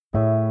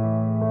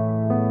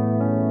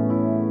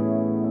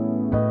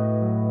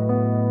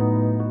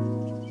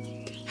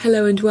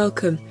Hello and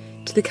welcome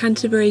to the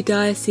Canterbury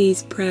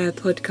Diocese Prayer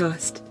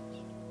Podcast.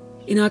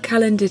 In our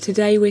calendar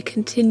today we're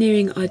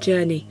continuing our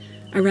journey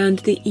around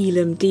the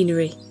Elim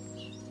Deanery.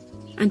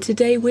 And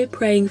today we're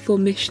praying for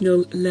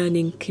missional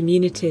learning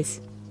communities.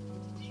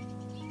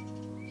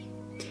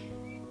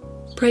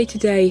 Pray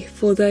today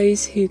for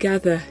those who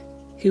gather,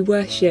 who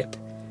worship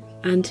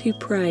and who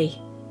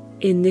pray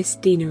in this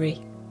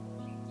deanery.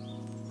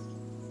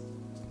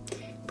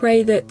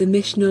 Pray that the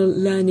missional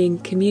learning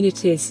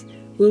communities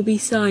will be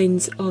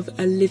signs of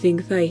a living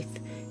faith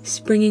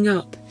springing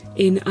up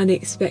in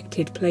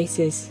unexpected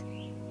places.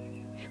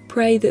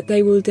 Pray that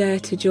they will dare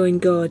to join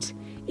God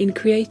in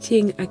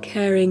creating a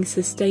caring,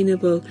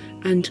 sustainable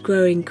and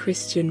growing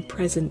Christian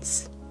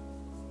presence.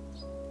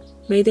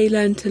 May they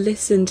learn to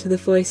listen to the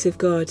voice of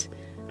God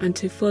and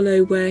to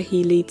follow where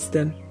He leads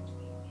them,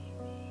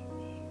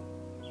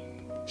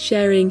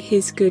 sharing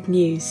His good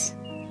news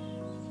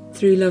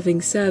through loving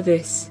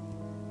service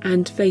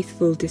and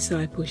faithful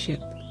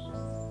discipleship.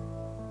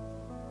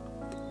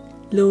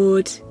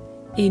 Lord,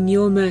 in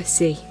your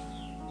mercy,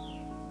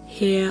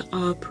 hear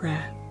our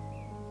prayer.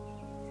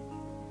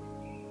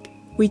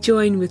 We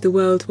join with the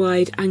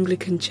Worldwide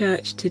Anglican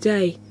Church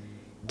today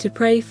to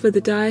pray for the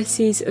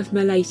Diocese of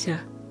Malaita,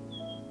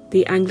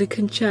 the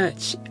Anglican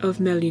Church of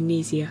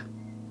Melanesia.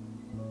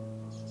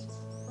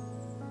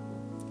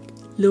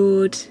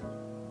 Lord,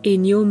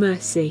 in your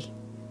mercy,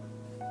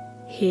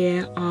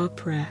 hear our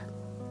prayer.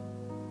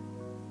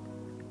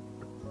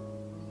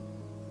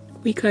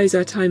 We close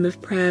our time of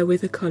prayer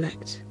with a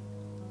collect.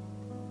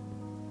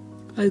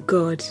 O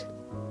God,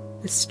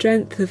 the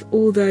strength of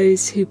all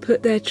those who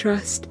put their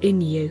trust in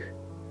you,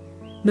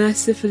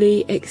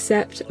 mercifully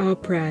accept our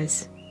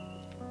prayers.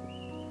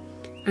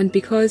 And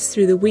because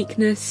through the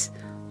weakness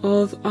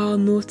of our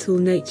mortal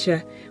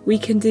nature we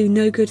can do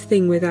no good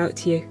thing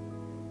without you,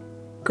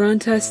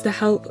 grant us the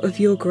help of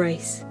your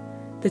grace,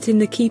 that in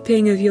the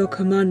keeping of your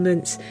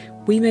commandments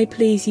we may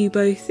please you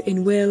both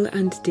in will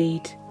and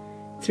deed.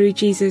 Through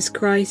Jesus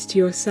Christ,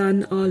 your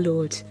Son, our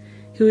Lord,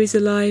 who is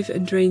alive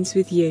and reigns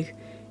with you,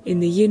 in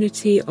the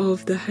unity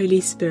of the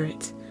Holy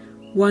Spirit,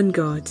 one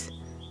God,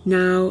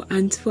 now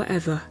and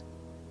forever.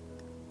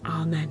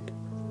 Amen.